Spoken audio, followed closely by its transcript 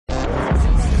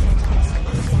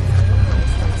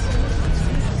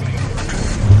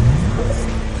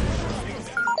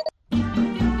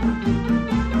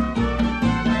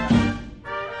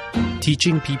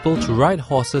Teaching people to ride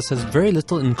horses has very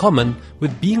little in common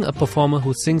with being a performer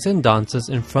who sings and dances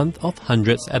in front of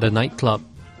hundreds at a nightclub.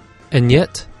 And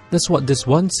yet, that's what this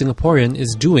one Singaporean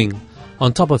is doing,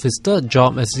 on top of his third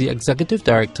job as the executive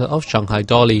director of Shanghai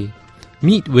Dolly.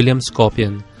 Meet William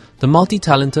Scorpion, the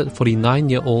multi-talented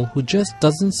 49-year-old who just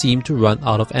doesn't seem to run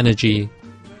out of energy.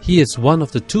 He is one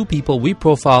of the two people we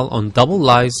profile on Double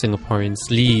Live Singaporeans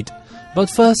Lead. But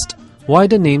first, why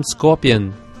the name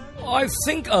Scorpion? I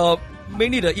think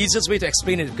mainly the easiest way to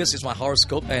explain it is because it's my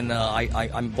horoscope, and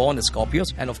I'm born a Scorpio,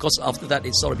 and of course after that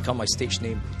it sort of become my stage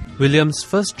name. William's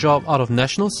first job out of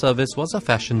national service was a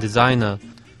fashion designer.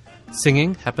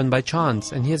 Singing happened by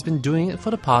chance, and he has been doing it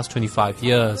for the past 25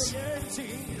 years.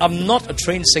 I'm not a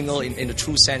trained singer in the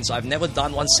true sense. I've never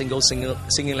done one single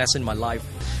singing lesson in my life.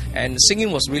 And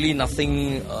singing was really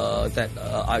nothing that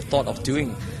I thought of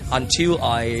doing until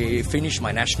I finished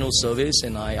my national service,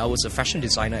 and I was a fashion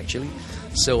designer actually.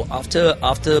 So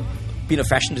after being a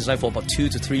fashion designer for about 2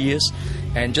 to 3 years,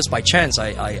 and just by chance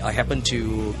I happened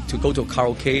to go to a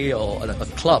karaoke or a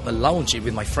club, a lounge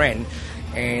with my friend,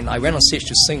 and I went on stage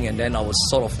to sing, and then I was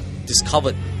sort of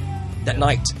discovered that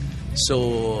night.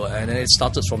 So, and then it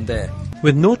started from there.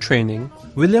 With no training,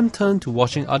 William turned to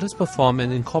watching others perform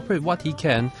and incorporate what he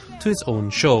can to his own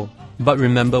show. But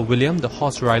remember William, the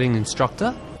horse riding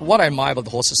instructor? What I admire about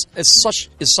the horses, it's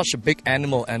such a big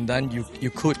animal, and then you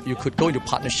could go into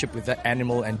partnership with that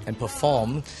animal and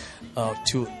perform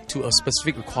to a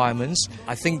specific requirements.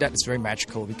 I think that is very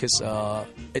magical because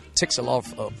it takes a lot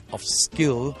of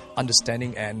skill,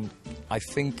 understanding, and I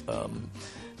think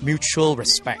mutual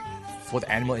respect for the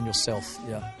animal and yourself,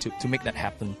 to make that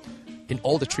happen in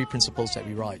all the 3 principles that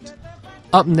we write.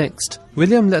 Up next,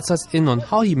 William lets us in on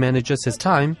how he manages his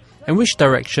time and which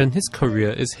direction his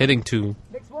career is heading to.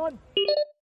 Next one.